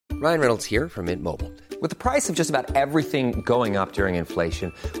Ryan Reynolds here from Mint Mobile. With the price of just about everything going up during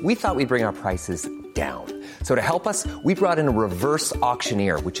inflation, we thought we'd bring our prices down. So to help us, we brought in a reverse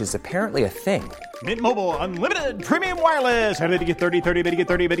auctioneer, which is apparently a thing. Mint Mobile Unlimited Premium Wireless. How to get 30, 30, bit to get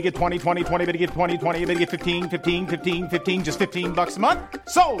 30, bit to get 20, 20, 20, bit to get 20, 20, bit to get 15, 15, 15, 15, just $15 a month?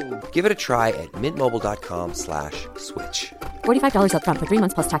 Sold! Give it a try at mintmobile.com/switch. $45 up front for 3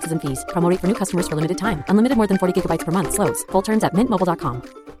 months plus taxes and fees. Promo rate for new customers for limited time. Unlimited more than 40 gigabytes per month. Slows full terms at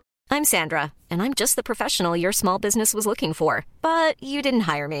mintmobile.com. I'm Sandra, and I'm just the professional your small business was looking for. But you didn't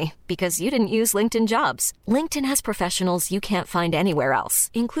hire me because you didn't use LinkedIn Jobs. LinkedIn has professionals you can't find anywhere else,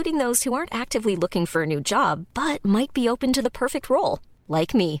 including those who aren't actively looking for a new job, but might be open to the perfect role,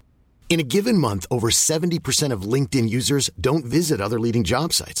 like me. In a given month, over 70% of LinkedIn users don't visit other leading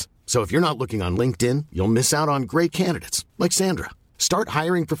job sites. So if you're not looking on LinkedIn, you'll miss out on great candidates like Sandra. Start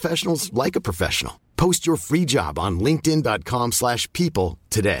hiring professionals like a professional. Post your free job on linkedin.com/people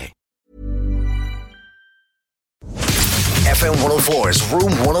today. FM 104's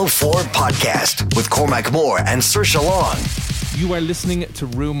Room 104 podcast with Cormac Moore and Saoirse Long. You are listening to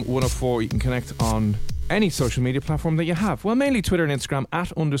Room 104. You can connect on any social media platform that you have. Well, mainly Twitter and Instagram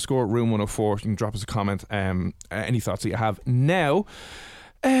 @_Room 104. You can drop us a comment, any thoughts that you have. Now,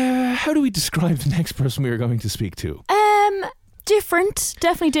 how do we describe the next person we are going to speak to? Different,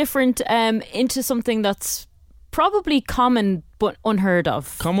 definitely different, into something that's probably common but unheard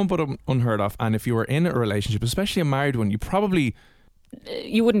of. Common but unheard of. And if you were in a relationship, especially a married one, you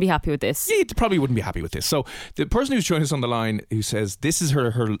wouldn't be happy with this. Yeah, you probably wouldn't be happy with this. So the person who's joined us on the line, who says this is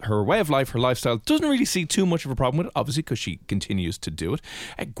her way of life, her lifestyle, doesn't really see too much of a problem with it, obviously, because she continues to do it.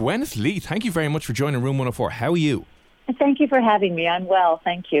 Gwyneth Lee, thank you very much for joining Room 104. How are you? Thank you for having me. I'm well,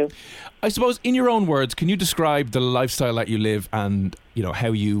 thank you. I suppose, in your own words, can you describe the lifestyle that you live and,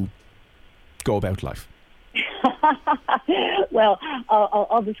 how you go about life? Well,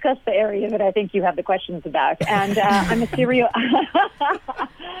 I'll discuss the area that I think you have the questions about. And I'm a serial.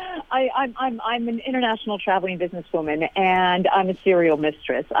 I'm an international traveling businesswoman, and I'm a serial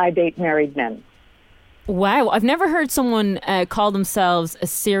mistress. I date married men. Wow, I've never heard someone call themselves a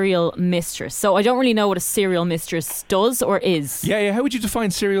serial mistress. So I don't really know what a serial mistress does or is. Yeah. How would you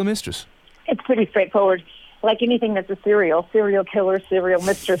define serial mistress? It's pretty straightforward. Like anything that's a serial killer, serial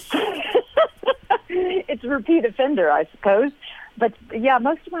mistress. It's a repeat offender, I suppose. But yeah,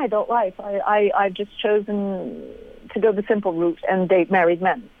 most of my adult life, I've just chosen to go the simple route and date married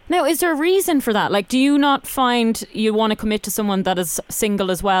men. Now, is there a reason for that? Like, do you not find you want to commit to someone that is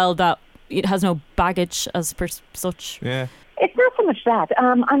single as well, that it has no baggage as per such? Yeah. It's not so much that.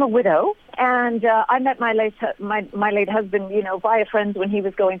 I'm a widow, and I met my late husband, via friends when he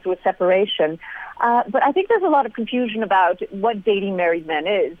was going through a separation. But I think there's a lot of confusion about what dating married men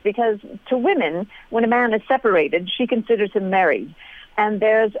is, because to women, when a man is separated, she considers him married. And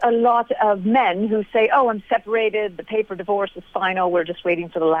there's a lot of men who say, oh, I'm separated, the paper divorce is final, we're just waiting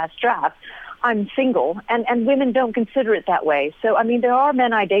for the last draft. I'm single, and women don't consider it that way. So, there are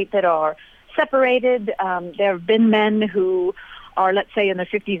men I date that are separated. There have been men who are, let's say, in their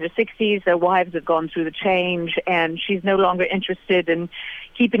 50s or 60s. Their wives have gone through the change, and she's no longer interested in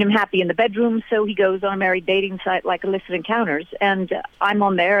keeping him happy in the bedroom, so he goes on a married dating site like Illicit Encounters, and I'm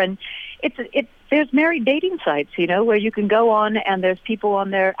on there, and there's married dating sites, where you can go on, and there's people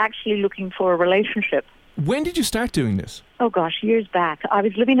on there actually looking for a relationship. When did you start doing this? Oh gosh, years back. I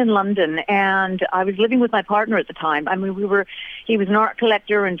was living in London, and I was living with my partner at the time. He was an art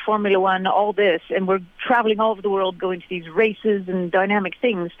collector and Formula One, all this, and we're traveling all over the world going to these races and dynamic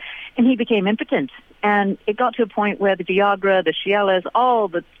things, and he became impotent. And it got to a point where the Viagra, the Cialis, all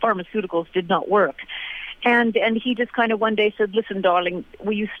the pharmaceuticals did not work. And he just kind of one day said, listen, darling,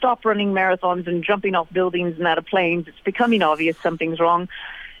 will you stop running marathons and jumping off buildings and out of planes? It's becoming obvious something's wrong.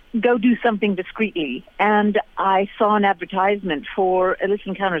 Go do something discreetly. And I saw an advertisement for Illicit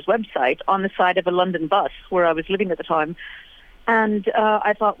Encounters website on the side of a London bus where I was living at the time. And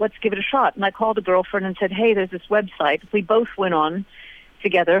I thought, let's give it a shot. And I called a girlfriend and said, hey, there's this website. We both went on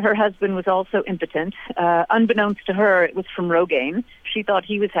together. Her husband was also impotent. Unbeknownst to her, it was from Rogaine. She thought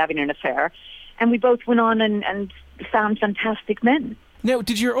he was having an affair. And we both went on and found fantastic men. Now,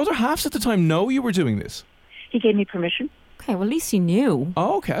 did your other halves at the time know you were doing this? He gave me permission. Okay, well, at least he knew.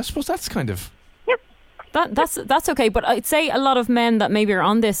 Oh, okay. I suppose that's kind of... Yep. That's okay. But I'd say a lot of men that maybe are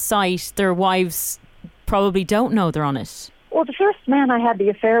on this site, their wives probably don't know they're on it. Well, the first man I had the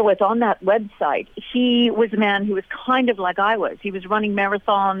affair with on that website, he was a man who was kind of like I was. He was running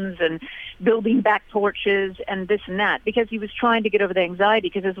marathons and building back porches and this and that because he was trying to get over the anxiety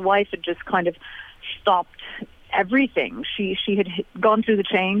because his wife had just kind of stopped everything. She had gone through the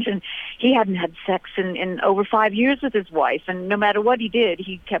change, and he hadn't had sex in over 5 years with his wife. And no matter what he did,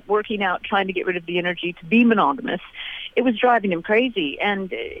 he kept working out, trying to get rid of the energy to be monogamous. It was driving him crazy.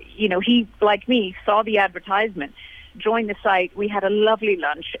 And, he, like me, saw the advertisement, joined the site. We had a lovely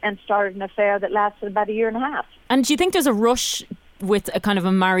lunch and started an affair that lasted about a year and a half. And do you think there's a rush with a kind of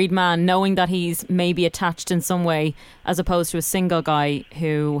a married man knowing that he's maybe attached in some way as opposed to a single guy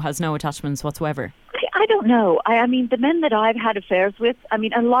who has no attachments whatsoever? I don't know. I mean, the men that I've had affairs with, a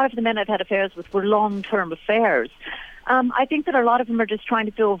lot of the men I've had affairs with were long-term affairs. I think that a lot of them are just trying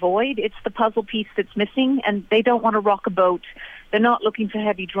to fill a void. It's the puzzle piece that's missing, and they don't want to rock a boat. They're not looking for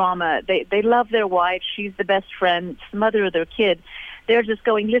heavy drama. They love their wife. She's the best friend. It's the mother of their kid. They're just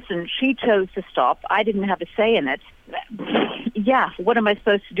going, listen, she chose to stop. I didn't have a say in it. Yeah, what am I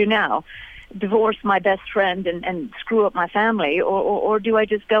supposed to do now? Divorce my best friend and screw up my family? Or do I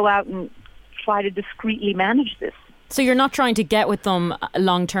just go out and try to discreetly manage this? So you're not trying to get with them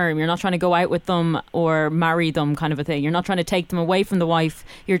long term. You're not trying to go out with them or marry them, kind of a thing. You're not trying to take them away from the wife.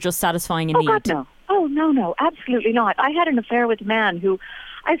 You're just satisfying a need. God, no. Oh, no, absolutely not. I had an affair with a man who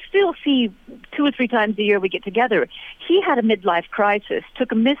I still see 2 or 3 times a year we get together. He had a midlife crisis,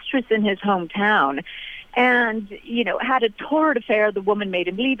 took a mistress in his hometown, and, had a torrid affair. The woman made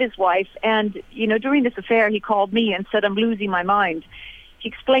him leave his wife. And, during this affair, he called me and said, I'm losing my mind. He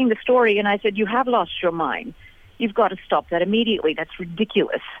explained the story, and I said, you have lost your mind. You've got to stop that immediately. That's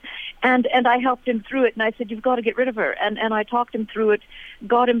ridiculous. And I helped him through it, and I said, you've got to get rid of her. And I talked him through it,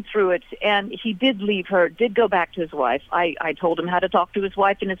 got him through it, and he did leave her, did go back to his wife. I told him how to talk to his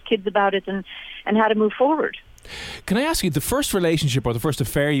wife and his kids about it and how to move forward. Can I ask you, the first relationship or the first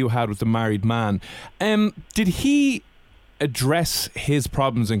affair you had with the married man, did he address his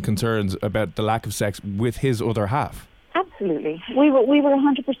problems and concerns about the lack of sex with his other half? Absolutely. We were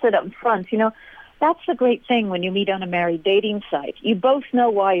 100% up front. That's the great thing when you meet on a married dating site. You both know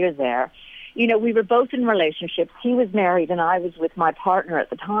why you're there. We were both in relationships. He was married and I was with my partner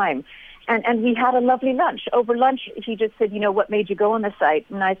at the time. And we had a lovely lunch. Over lunch, he just said, what made you go on the site?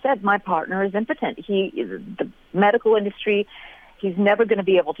 And I said, my partner is impotent. He is the medical industry. He's never going to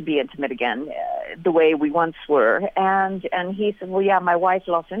be able to be intimate again the way we once were. And he said, well, yeah, my wife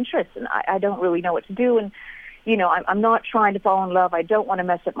lost interest and I don't really know what to do. And, I'm not trying to fall in love. I don't want to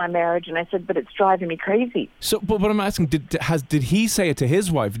mess up my marriage. And I said, but it's driving me crazy. So, but I'm asking, did he say it to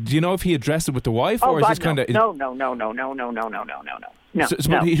his wife? Do you know if he addressed it with the wife? Oh, or is God, this kind of... No. No.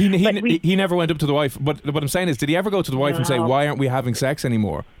 But he never went up to the wife. But what I'm saying is, did he ever go to the wife and say, why aren't we having sex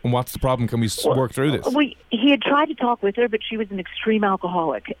anymore? And what's the problem? Can we work through this? He had tried to talk with her, but she was an extreme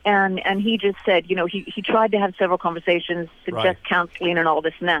alcoholic. And he just said, he tried to have several conversations, suggest counseling and all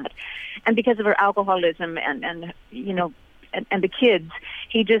this and that. And because of her alcoholism and the kids,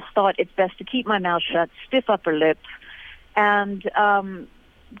 he just thought it's best to keep my mouth shut, stiff upper lip, and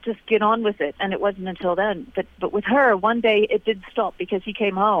just get on with it. And it wasn't until then. But with her, one day it did stop because he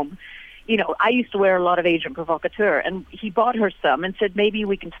came home. I used to wear a lot of Agent Provocateur, and he bought her some and said, maybe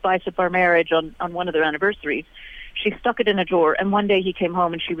we can spice up our marriage on one of their anniversaries. She stuck it in a drawer, and one day he came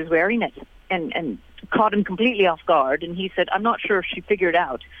home and she was wearing it and caught him completely off guard. And he said, I'm not sure if she figured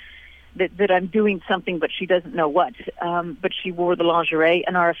out that I'm doing something, but she doesn't know what. But she wore the lingerie,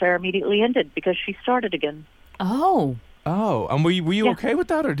 and our affair immediately ended because she started again. Oh, and were you okay with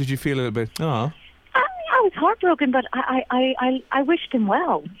that, or did you feel a little bit? Oh, I was heartbroken, but I wished him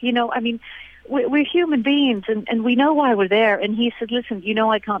well. We're human beings, and we know why we're there. And he said, "Listen,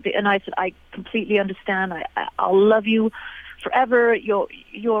 I can't be." And I said, "I completely understand. I'll love you forever. You're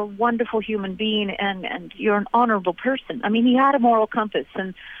a wonderful human being, and you're an honorable person." He had a moral compass,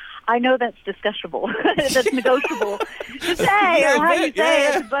 and I know that's discussable. That's negotiable to say, or how you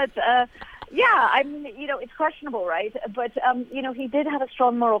say it, but. It's questionable, right? But, he did have a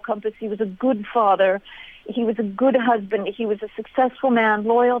strong moral compass. He was a good father. He was a good husband. He was a successful man,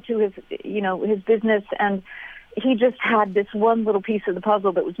 loyal to his business. And he just had this one little piece of the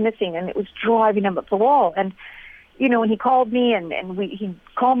puzzle that was missing, and it was driving him up the wall. And, when he called me and he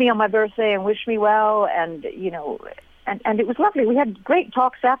called me on my birthday and wished me well. And, and it was lovely. We had great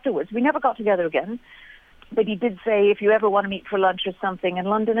talks afterwards. We never got together again. But he did say, if you ever want to meet for lunch or something in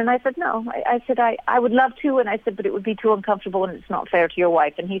London. And I said, no. I said, I would love to. And I said, but it would be too uncomfortable and it's not fair to your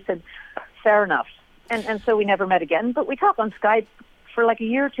wife. And he said, fair enough. And so we never met again. But we talked on Skype for like a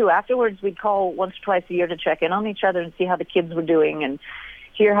year or two afterwards. We'd call once or twice a year to check in on each other and see how the kids were doing and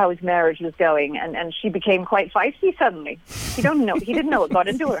hear how his marriage was going. And she became quite feisty suddenly. He didn't know what got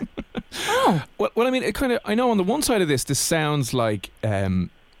into her. Oh. Well, I know on the one side of this sounds like...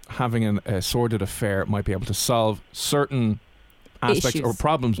 having a sordid affair might be able to solve certain aspects Issues. or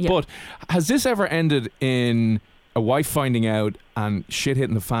problems. Yeah. But has this ever ended in a wife finding out and shit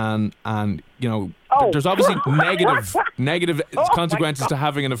hitting the fan, and there's obviously negative consequences to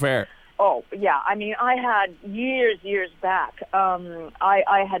having an affair? Oh, yeah. I mean, I had years back,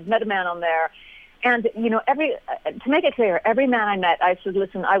 I had met a man on there. And, to make it clear, every man I met, I said,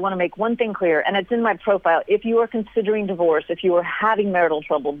 listen, I want to make one thing clear, and it's in my profile. If you are considering divorce, if you are having marital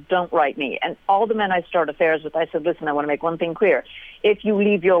trouble, don't write me. And all the men I start affairs with, I said, listen, I want to make one thing clear. If you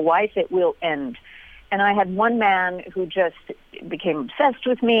leave your wife, it will end. And I had one man who just became obsessed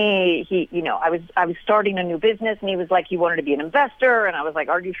with me. I was starting a new business, and he was like, he wanted to be an investor. And I was like,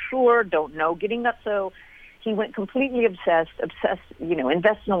 are you sure? Don't know. Getting that so. He went completely obsessed, invested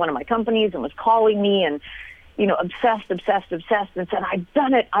in one of my companies and was calling me and, obsessed, and said, I've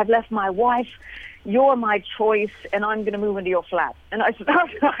done it. I've left my wife. You're my choice, and I'm going to move into your flat. And I said, oh,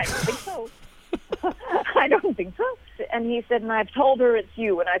 I don't think so. I don't think so. And he said, and I've told her it's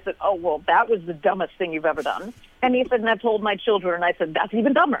you. And I said, oh, well, that was the dumbest thing you've ever done. And he said, and I've told my children. And I said, that's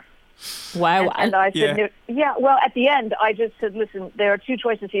even dumber. Wow. And I said, well, at the end, I just said, listen, there are two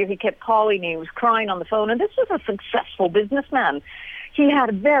choices here. He kept calling me. He was crying on the phone. And this was a successful businessman. He had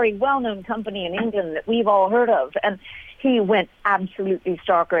a very well-known company in England that we've all heard of. And he went absolutely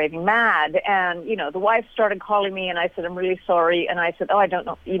stark raving mad. And, the wife started calling me, and I said, I'm really sorry. And I said, oh, I don't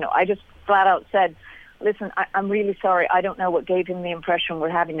know. I just flat out said, listen, I'm really sorry. I don't know what gave him the impression we're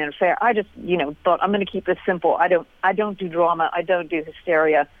having an affair. I just, thought I'm going to keep this simple. I don't do drama. I don't do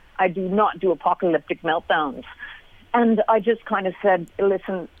hysteria. I do not do apocalyptic meltdowns. And I just kind of said,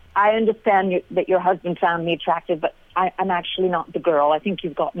 listen, I understand that your husband found me attractive, but I'm actually not the girl. I think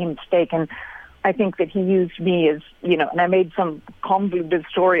you've got me mistaken. I think that he used me as, and I made some convoluted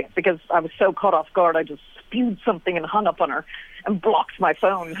story because I was so caught off guard. I just spewed something and hung up on her and blocked my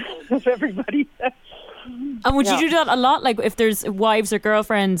phone, as everybody said. And would you do that a lot? Like if there's wives or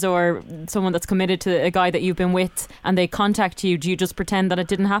girlfriends or someone that's committed to a guy that you've been with and they contact you, do you just pretend that it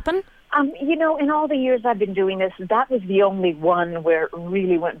didn't happen? In all the years I've been doing this, that was the only one where it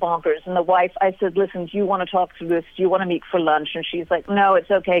really went bonkers. And the wife, I said, listen, do you want to talk through this? Do you want to meet for lunch? And she's like, no,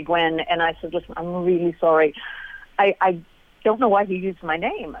 it's okay, Gwen. And I said, listen, I'm really sorry. I don't know why he used my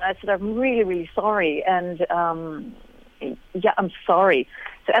name. And I said, I'm really, really sorry. And, I'm sorry.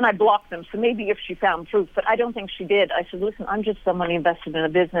 So, and I blocked them. So maybe if she found proof, but I don't think she did. I said, listen, I'm just someone who invested in a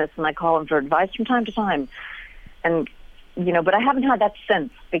business, and I call him for advice from time to time. And, but I haven't had that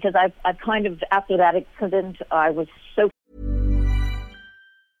since, because I've kind of, after that incident, I was so...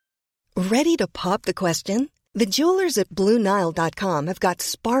 Ready to pop the question? The jewelers at BlueNile.com have got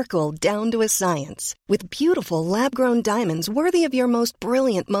sparkle down to a science with beautiful lab-grown diamonds worthy of your most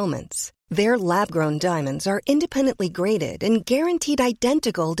brilliant moments. Their lab-grown diamonds are independently graded and guaranteed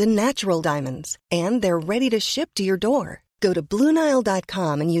identical to natural diamonds. And they're ready to ship to your door. Go to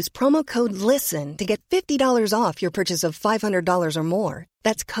BlueNile.com and use promo code LISTEN to get $50 off your purchase of $500 or more.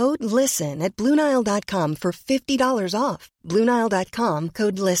 That's code LISTEN at BlueNile.com for $50 off. BlueNile.com,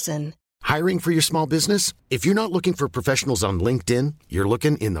 code LISTEN. Hiring for your small business? If you're not looking for professionals on LinkedIn, you're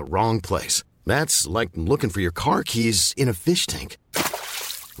looking in the wrong place. That's like looking for your car keys in a fish tank.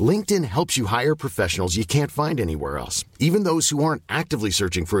 LinkedIn helps you hire professionals you can't find anywhere else, even those who aren't actively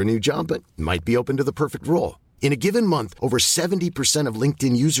searching for a new job but might be open to the perfect role. In a given month, over 70% of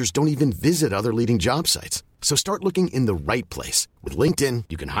LinkedIn users don't even visit other leading job sites. So start looking in the right place. With LinkedIn,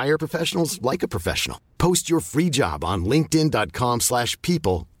 you can hire professionals like a professional. Post your free job on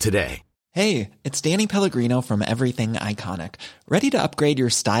linkedin.com/people today. Hey, it's Danny Pellegrino from Everything Iconic. Ready to upgrade your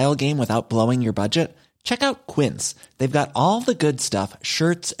style game without blowing your budget? Check out Quince. They've got all the good stuff,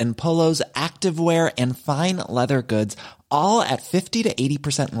 shirts and polos, activewear, and fine leather goods, all at 50 to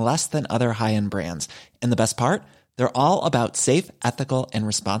 80% less than other high-end brands. And the best part? They're all about safe, ethical, and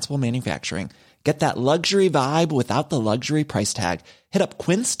responsible manufacturing. Get that luxury vibe without the luxury price tag. Hit up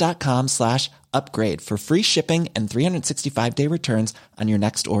quince.com/upgrade for free shipping and 365-day returns on your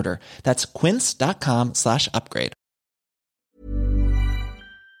next order. That's quince.com/upgrade.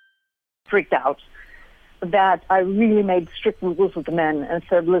 Freaked out that I really made strict rules with the men and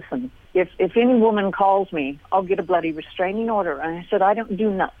said, listen, if any woman calls me, I'll get a bloody restraining order. And I said, I don't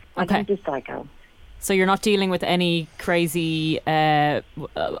do nuts. I don't do psycho. So you're not dealing with any crazy... I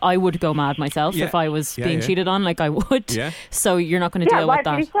would go mad myself if I was being cheated on, like I would. Yeah. So you're not going to deal with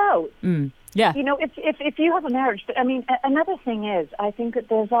that. Yeah, so. Yeah. If you have a marriage... I mean, another thing is, I think that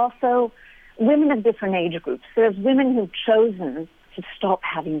there's also women of different age groups. There's women who've chosen to stop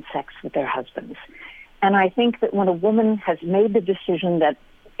having sex with their husbands. And I think that when a woman has made the decision that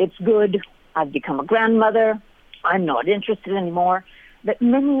it's good, I've become a grandmother, I'm not interested anymore, that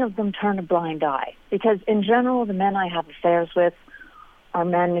many of them turn a blind eye. Because in general, the men I have affairs with are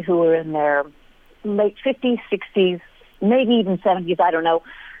men who are in their late 50s, 60s, maybe even 70s, I don't know.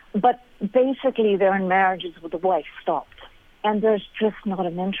 But basically they're in marriages with the wife stopped. And there's just not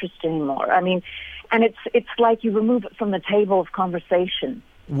an interest anymore. I mean, and it's like you remove it from the table of conversation.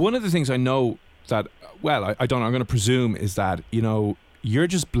 One of the things I know that, well, I don't know, I'm going to presume is that, you know, you're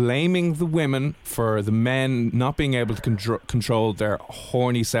just blaming the women for the men not being able to control their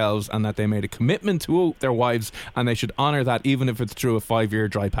horny selves, and that they made a commitment to their wives and they should honour that even if it's through a 5-year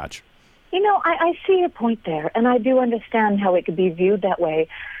dry patch. You know, I see your point there, and I do understand how it could be viewed that way.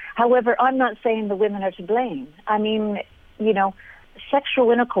 However, I'm not saying the women are to blame. I mean, you know,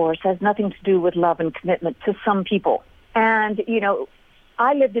 sexual intercourse has nothing to do with love and commitment to some people. And, you know,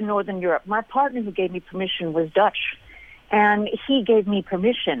 I lived in Northern Europe. My partner who gave me permission was Dutch. And he gave me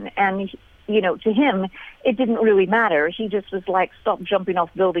permission. And, you know, to him, it didn't really matter. He just was like, stop jumping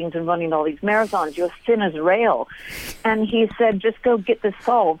off buildings and running all these marathons. You're thin as a rail. And he said, just go get this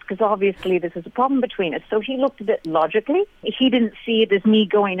solved, because obviously this is a problem between us. So he looked at it logically. He didn't see it as me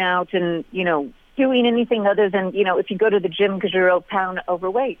going out and, you know, doing anything other than, you know, if you go to the gym because you're a pound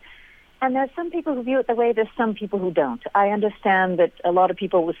overweight. And there's some people who view it that way. There's some people who don't. I understand that a lot of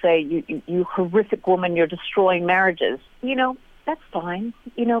people will say, you horrific woman, you're destroying marriages. You know, that's fine.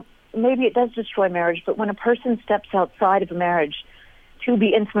 You know, maybe it does destroy marriage, but when a person steps outside of a marriage to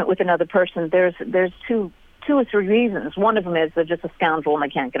be intimate with another person, there's two or three reasons. One of them is they're just a scoundrel and I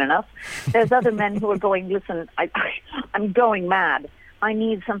can't get enough. There's other men who are going, listen, I'm going mad. I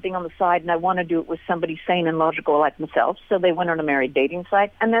need something on the side, and I want to do it with somebody sane and logical like myself. So they went on a married dating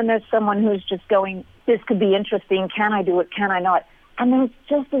site. And then there's someone who's just going, this could be interesting. Can I do it? Can I not? And there's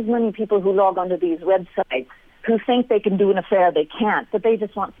just as many people who log onto these websites who think they can do an affair. They can't, but they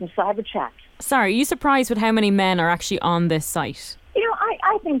just want some cyber chat. Sorry, are you surprised with how many men are actually on this site? You know,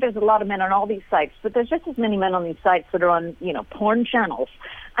 I think there's a lot of men on all these sites, but there's just as many men on these sites that are on, you know, porn channels.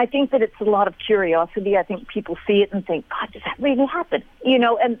 I think that it's a lot of curiosity. I think people see it and think, God, does that really happen? You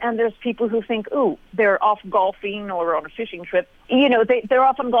know, and there's people who think, ooh, they're off golfing or on a fishing trip. You know, they're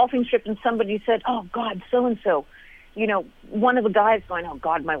off on a golfing trip and somebody said, oh, God, so-and-so. You know, one of the guys going, oh,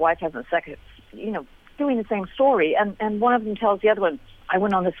 God, my wife hasn't sex. You know, doing the same story. And one of them tells the other one, I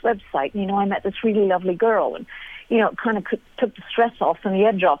went on this website and, you know, I met this really lovely girl. And, you know, it kind of took the stress off and the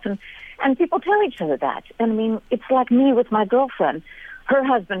edge off. And people tell each other that. And, I mean, it's like me with my girlfriend. Her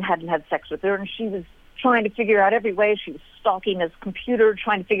husband hadn't had sex with her, and she was trying to figure out every way. She was stalking his computer,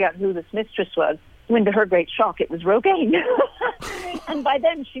 trying to figure out who this mistress was, when to her great shock, it was Rogaine. And by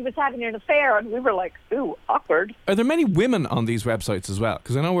then, she was having an affair, and we were like, ooh, awkward. Are there many women on these websites as well?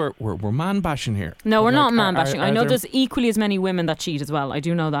 Because I know we're man-bashing here. No, we're not man-bashing. I know there's equally as many women that cheat as well. I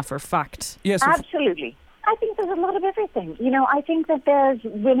do know that for a fact. Yes, absolutely. I think there's a lot of everything. You know, I think that there's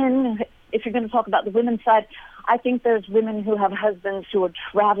women, if you're going to talk about the women's side, I think there's women who have husbands who are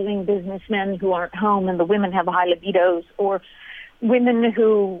traveling businessmen who aren't home, and the women have high libidos, or women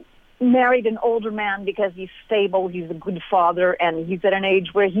who married an older man because he's stable, he's a good father, and he's at an age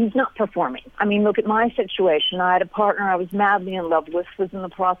where he's not performing. I mean, look at my situation. I had a partner I was madly in love with, was in the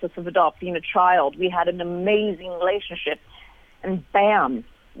process of adopting a child. We had an amazing relationship, and bam,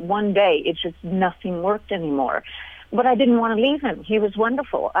 one day it just nothing worked anymore. But I didn't want to leave him. He was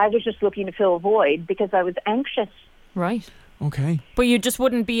wonderful. I was just looking to fill a void because I was anxious. Right. Okay. But you just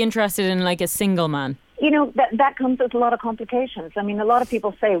wouldn't be interested in like a single man? You know, that comes with a lot of complications. I mean, a lot of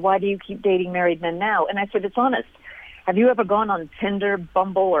people say, why do you keep dating married men now? And I said, it's honest. Have you ever gone on Tinder,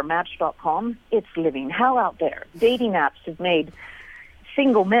 Bumble, or Match.com? It's living hell out there. Dating apps have made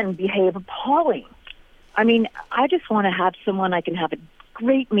single men behave appalling. I mean, I just want to have someone I can have a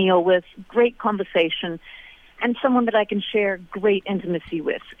great meal with, great conversation, and someone that I can share great intimacy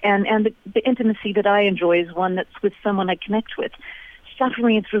with. And the intimacy that I enjoy is one that's with someone I connect with.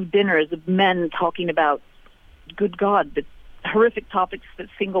 Suffering through dinners of men talking about, good God, the horrific topics that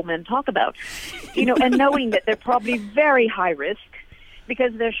single men talk about. You know, and knowing that they're probably very high risk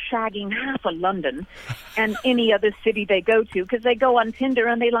because they're shagging half of London and any other city they go to, because they go on Tinder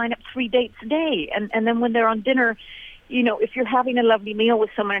and they line up 3 dates a day. And then when they're on dinner, you know, if you're having a lovely meal with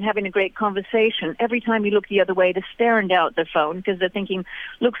someone and having a great conversation, every time you look the other way, they're staring down at their phone because they're thinking,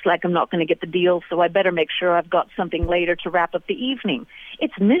 looks like I'm not going to get the deal, so I better make sure I've got something later to wrap up the evening.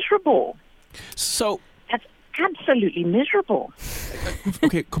 It's miserable. So that's absolutely miserable.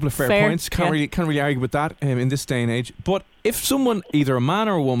 Okay, a couple of fair points. Can't really argue with that in this day and age. But if someone, either a man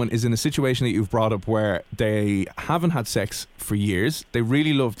or a woman, is in a situation that you've brought up where they haven't had sex for years, they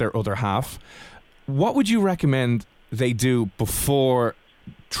really love their other half, what would you recommend they do before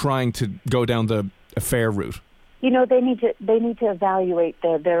trying to go down the affair route? You know, they need to evaluate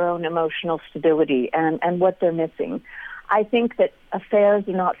their own emotional stability and what they're missing. I think that affairs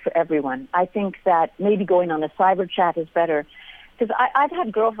are not for everyone. I think that maybe going on a cyber chat is better. Because I've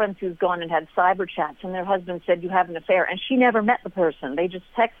had girlfriends who've gone and had cyber chats and their husband said, you have an affair, and she never met the person. They just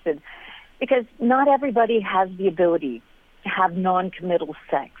texted. Because not everybody has the ability to have non-committal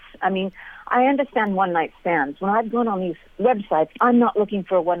sex. I mean, I understand one-night stands. When I've gone on these websites, I'm not looking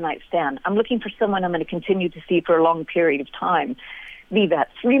for a one-night stand. I'm looking for someone I'm going to continue to see for a long period of time. Be that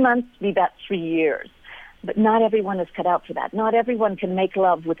 3 months, be that 3 years. But not everyone is cut out for that. Not everyone can make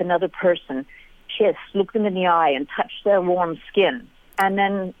love with another person, kiss, look them in the eye, and touch their warm skin, and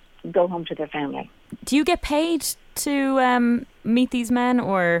then go home to their family. Do you get paid to meet these men,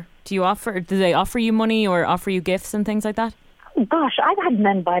 or do they offer you money or offer you gifts and things like that? Gosh, I've had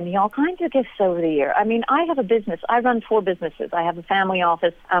men buy me all kinds of gifts over the year. I mean, I have a business. I run 4 businesses. I have a family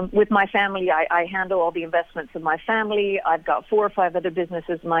office. With my family, I handle all the investments of my family. I've got 4 or 5 other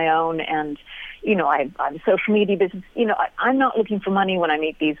businesses of my own, and, you know, I have a social media business. You know, I'm not looking for money when I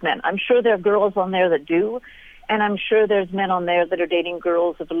meet these men. I'm sure there are girls on there that do, and I'm sure there's men on there that are dating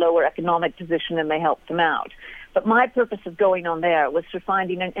girls of a lower economic position and they help them out. But my purpose of going on there was for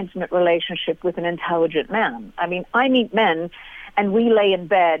finding an intimate relationship with an intelligent man. I mean, I meet men and we lay in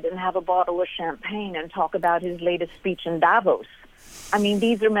bed and have a bottle of champagne and talk about his latest speech in Davos. I mean,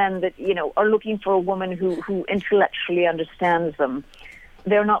 these are men that, you know, are looking for a woman who intellectually understands them.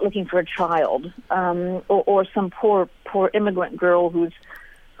 They're not looking for a child or some poor immigrant girl who's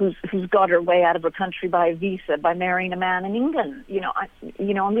got her way out of her country by a visa, by marrying a man in England.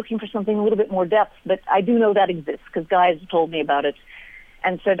 I'm looking for something a little bit more depth, but I do know that exists because guys have told me about it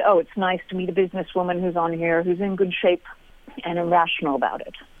and said, oh, it's nice to meet a businesswoman who's on here, who's in good shape and rational about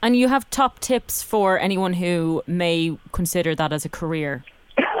it. And you have top tips for anyone who may consider that as a career?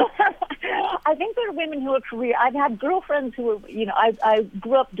 I think there are women who are career. I've had girlfriends who are, you know, I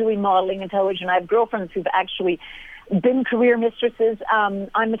grew up doing modeling and television. I have girlfriends who've actually been career mistresses. I'm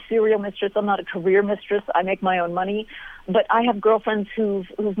a serial mistress. I'm not a career mistress. I make my own money. But I have girlfriends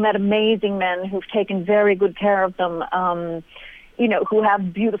who've met amazing men who've taken very good care of them, who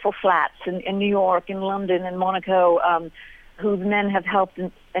have beautiful flats in New York, in London, in Monaco, whose men have helped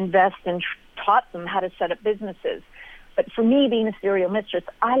invest and taught them how to set up businesses. But for me, being a serial mistress,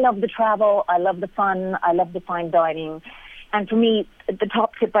 I love the travel, I love the fun, I love the fine dining. And for me, the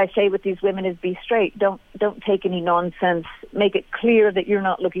top tip I say with these women is be straight. Don't take any nonsense. Make it clear that you're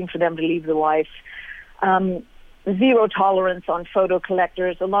not looking for them to leave the wife. Zero tolerance on photo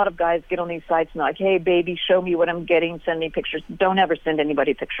collectors. A lot of guys get on these sites and like, hey, baby, show me what I'm getting. Send me pictures. Don't ever send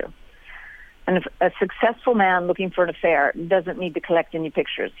anybody a picture. And if a successful man looking for an affair doesn't need to collect any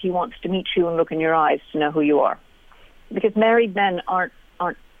pictures. He wants to meet you and look in your eyes to know who you are. Because married men aren't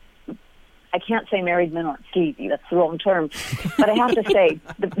I can't say married men aren't sleazy. That's the wrong term. But I have to say,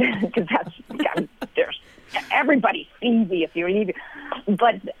 because everybody's sleazy if you're leaving.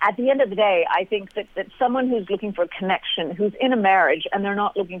 But at the end of the day, I think that someone who's looking for a connection, who's in a marriage and they're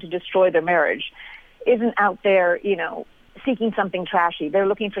not looking to destroy their marriage, isn't out there, seeking something trashy. They're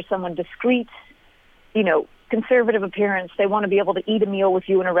looking for someone discreet, conservative appearance. They want to be able to eat a meal with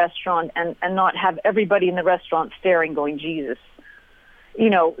you in a restaurant and not have everybody in the restaurant staring going, Jesus.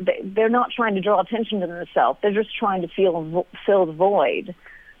 They're not trying to draw attention to themselves. They're just trying to fill the void,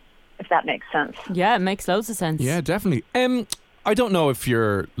 if that makes sense. Yeah, it makes loads of sense. Yeah, definitely. I don't know if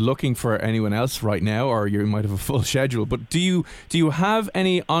you're looking for anyone else right now or you might have a full schedule, but do you have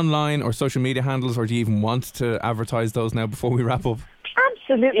any online or social media handles, or do you even want to advertise those now before we wrap up?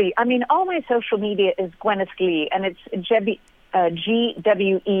 Absolutely. I mean, all my social media is Gwyneth Lee, and it's GWENETH_Lee,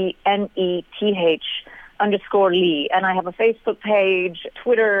 and I have a Facebook page,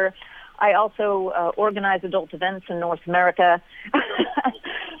 Twitter. I also organize adult events in North America.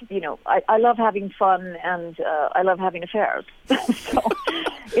 I love having fun and I love having affairs. So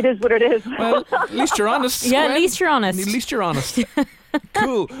it is what it is. Well, at least you're honest. Yeah, at least you're honest. At least you're honest.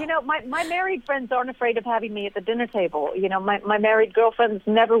 Cool. My married friends aren't afraid of having me at the dinner table. My married girlfriends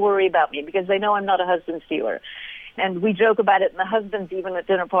never worry about me because they know I'm not a husband stealer. And we joke about it, and the husbands, even at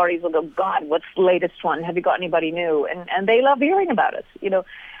dinner parties, will go, God, what's the latest one? Have you got anybody new? And they love hearing about it,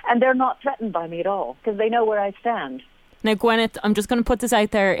 And they're not threatened by me at all because they know where I stand. Now, Gwyneth, I'm just going to put this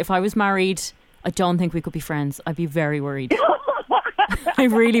out there. If I was married, I don't think we could be friends. I'd be very worried. I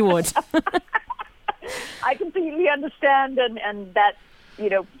really would. I completely understand, and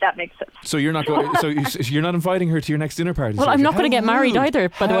that makes sense. So you're not going. So you're not inviting her to your next dinner party. Well, I'm not going to get married either.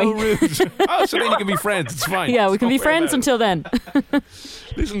 By the way, rude. Oh, so then you can be friends. It's fine. Yeah, we can be friends until then.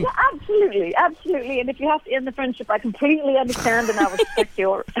 Listen. Yeah, absolutely. And if you have to end the friendship, I completely understand and I respect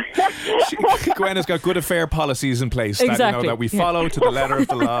yours. Gwen has got good affair policies in place exactly. that we follow to the letter of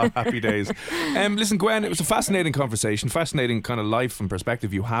the law. Happy days. Listen, Gwen, it was a fascinating conversation, fascinating kind of life and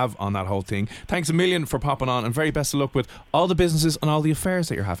perspective you have on that whole thing. Thanks a million for popping on, and very best of luck with all the businesses and all the affairs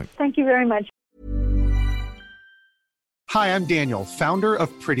that you're having. Thank you very much. Hi, I'm Daniel, founder of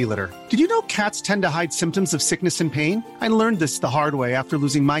Pretty Litter. Did you know cats tend to hide symptoms of sickness and pain? I learned this the hard way after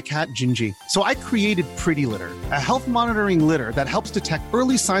losing my cat, Gingy. So I created Pretty Litter, a health monitoring litter that helps detect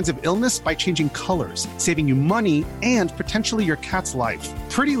early signs of illness by changing colors, saving you money and potentially your cat's life.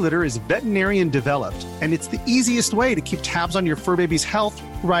 Pretty Litter is veterinarian developed, and it's the easiest way to keep tabs on your fur baby's health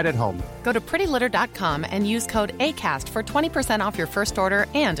right at home. Go to prettylitter.com and use code ACAST for 20% off your first order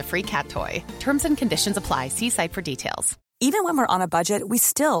and a free cat toy. Terms and conditions apply. See site for details. Even when we're on a budget, we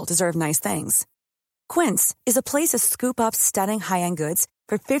still deserve nice things. Quince is a place to scoop up stunning high-end goods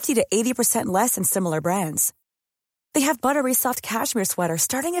for 50 to 80% less than similar brands. They have buttery soft cashmere sweaters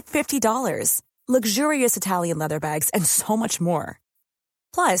starting at $50, luxurious Italian leather bags, and so much more.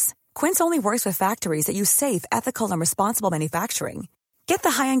 Plus, Quince only works with factories that use safe, ethical, and responsible manufacturing. Get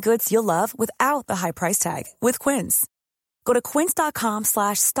the high-end goods you'll love without the high price tag with Quince. Go to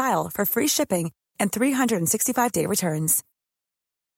quince.com/style for free shipping and 365-day returns.